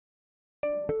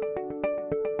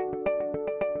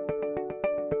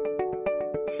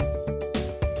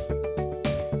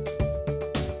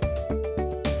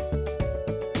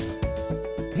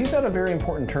he's at a very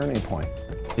important turning point.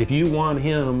 If you want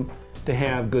him to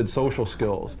have good social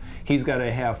skills, he's got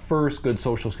to have first good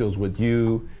social skills with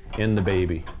you and the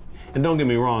baby. And don't get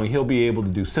me wrong, he'll be able to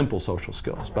do simple social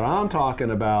skills, but I'm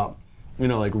talking about, you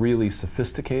know, like really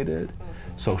sophisticated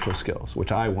social skills,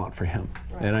 which I want for him.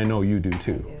 And I know you do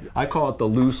too. I call it the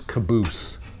loose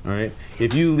caboose, all right?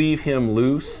 If you leave him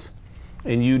loose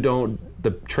and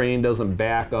the train doesn't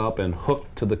back up and hook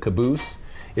to the caboose,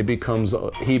 he becomes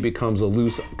a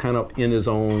loose, kind of in his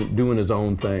own, doing his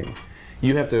own thing.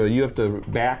 You have to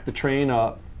back the train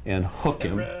up and hook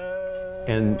him,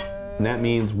 and that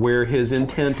means where his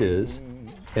intent is,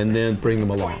 and then bring him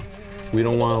along. We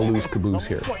don't want to lose caboose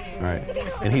here, all right?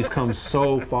 And he's come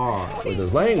so far with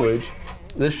his language.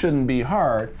 This shouldn't be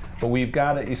hard, but we've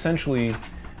got to essentially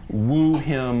woo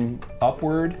him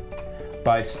upward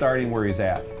by starting where he's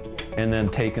at, and then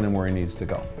taking him where he needs to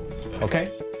go.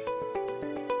 Okay?